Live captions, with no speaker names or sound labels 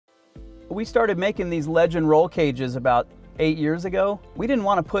We started making these Legend roll cages about 8 years ago. We didn't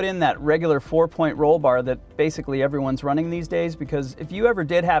want to put in that regular 4-point roll bar that basically everyone's running these days, because if you ever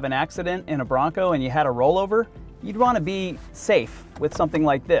did have an accident in a Bronco and you had a rollover, you'd want to be safe with something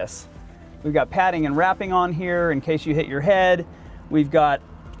like this. We've got padding and wrapping on here in case you hit your head. We've got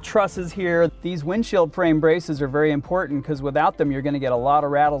trusses here. These windshield frame braces are very important because without them you're going to get a lot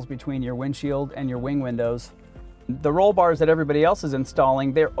of rattles between your windshield and your wing windows. The roll bars that everybody else is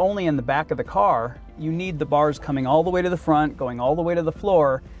installing, they're only in the back of the car. You need the bars coming all the way to the front, going all the way to the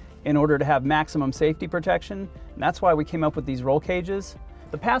floor in order to have maximum safety protection. And that's why we came up with these roll cages.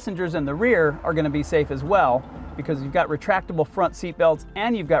 The passengers in the rear are going to be safe as well because you've got retractable front seat belts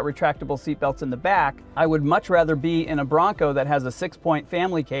and you've got retractable seat belts in the back. I would much rather be in a Bronco that has a 6-point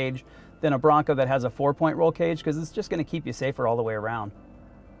family cage than a Bronco that has a 4-point roll cage, because it's just going to keep you safer all the way around.